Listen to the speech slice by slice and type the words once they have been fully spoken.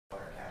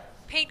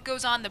Paint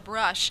goes on the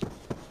brush,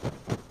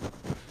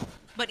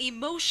 but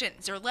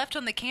emotions are left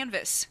on the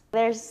canvas.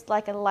 There's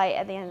like a light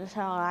at the end of the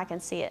tunnel and I can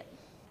see it.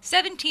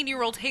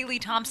 17-year-old Haley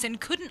Thompson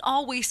couldn't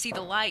always see the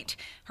light.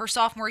 Her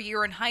sophomore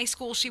year in high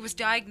school, she was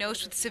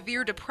diagnosed with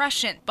severe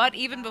depression. But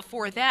even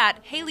before that,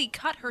 Haley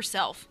cut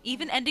herself,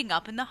 even ending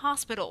up in the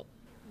hospital.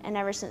 And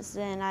ever since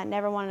then, I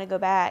never wanted to go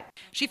back.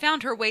 She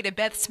found her way to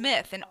Beth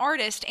Smith, an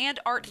artist and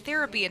art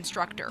therapy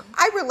instructor.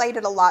 I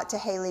related a lot to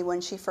Haley when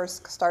she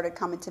first started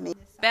coming to me.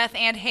 Beth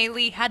and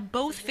Haley had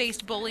both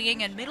faced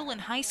bullying in middle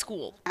and high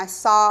school. I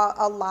saw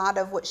a lot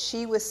of what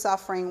she was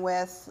suffering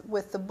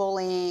with the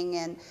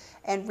bullying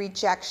and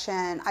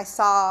rejection. I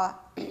saw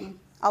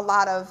a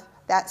lot of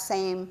that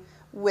same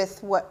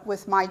with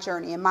my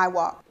journey and my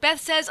walk. Beth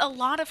says a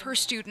lot of her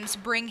students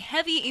bring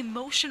heavy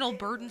emotional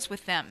burdens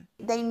with them.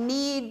 They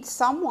need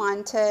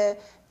someone to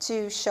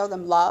show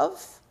them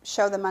love,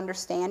 show them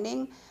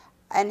understanding,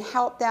 and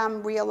help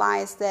them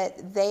realize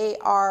that they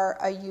are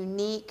a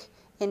unique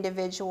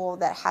individual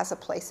that has a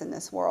place in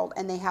this world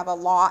and they have a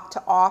lot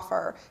to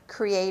offer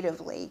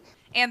creatively.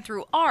 And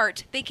through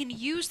art, they can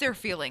use their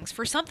feelings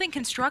for something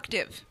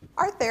constructive.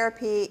 Art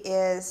therapy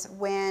is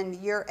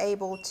when you're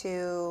able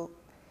to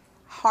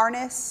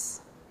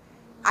harness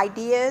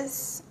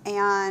ideas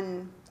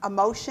and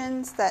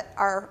emotions that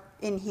are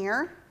in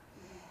here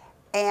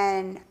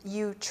and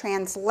you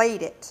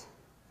translate it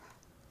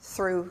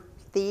through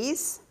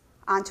these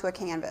onto a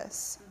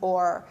canvas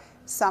or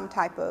some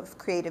type of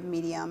creative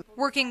medium.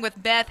 Working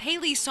with Beth,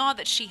 Haley saw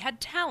that she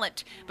had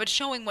talent, but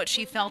showing what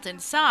she felt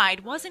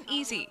inside wasn't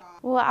easy.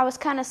 Well, I was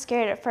kind of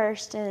scared at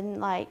first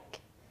and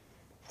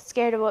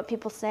scared of what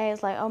people say.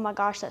 It's like, oh my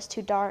gosh, that's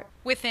too dark.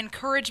 With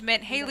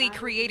encouragement, Haley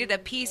created a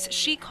piece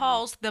she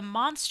calls The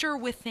Monster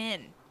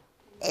Within.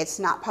 It's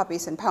not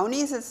puppies and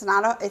ponies. It's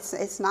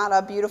not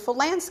a beautiful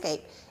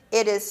landscape.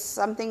 It is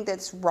something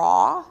that's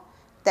raw,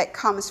 that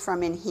comes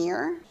from in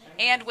here.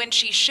 And when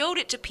she showed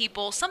it to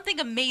people, something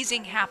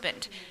amazing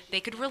happened.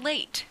 They could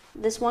relate.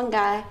 This one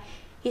guy,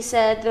 he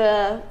said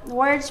the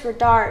words were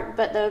dark,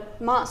 but the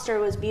monster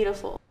was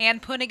beautiful.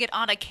 And putting it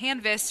on a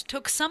canvas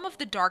took some of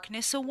the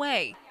darkness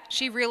away.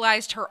 She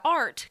realized her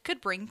art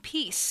could bring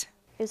peace.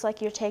 It was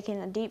like you're taking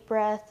a deep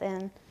breath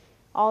and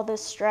all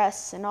this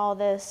stress and all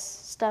this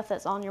stuff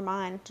that's on your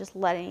mind, just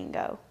letting it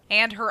go.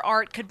 And her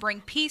art could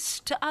bring peace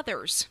to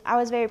others. I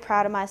was very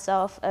proud of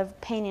myself of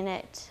painting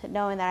it,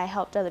 knowing that I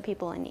helped other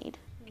people in need.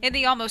 In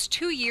the almost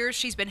 2 years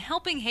she's been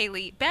helping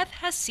Haley, Beth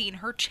has seen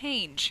her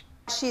change.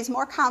 She's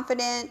more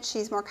confident.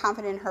 She's more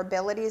confident in her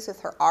abilities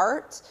with her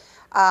art.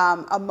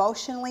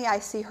 Emotionally, I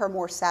see her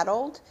more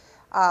settled.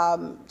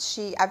 I've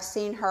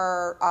seen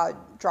her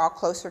draw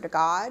closer to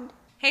God.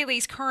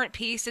 Haley's current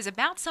piece is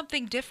about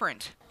something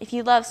different. If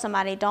you love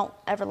somebody, don't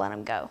ever let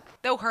them go.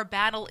 Though her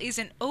battle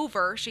isn't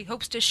over, she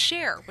hopes to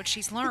share what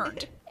she's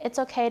learned. It's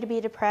okay to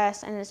be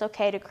depressed and it's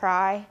okay to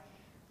cry,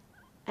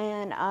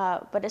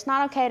 but it's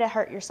not okay to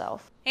hurt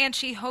yourself. And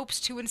she hopes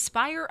to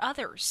inspire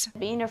others.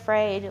 Being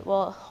afraid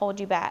will hold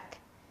you back,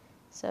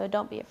 so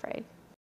don't be afraid.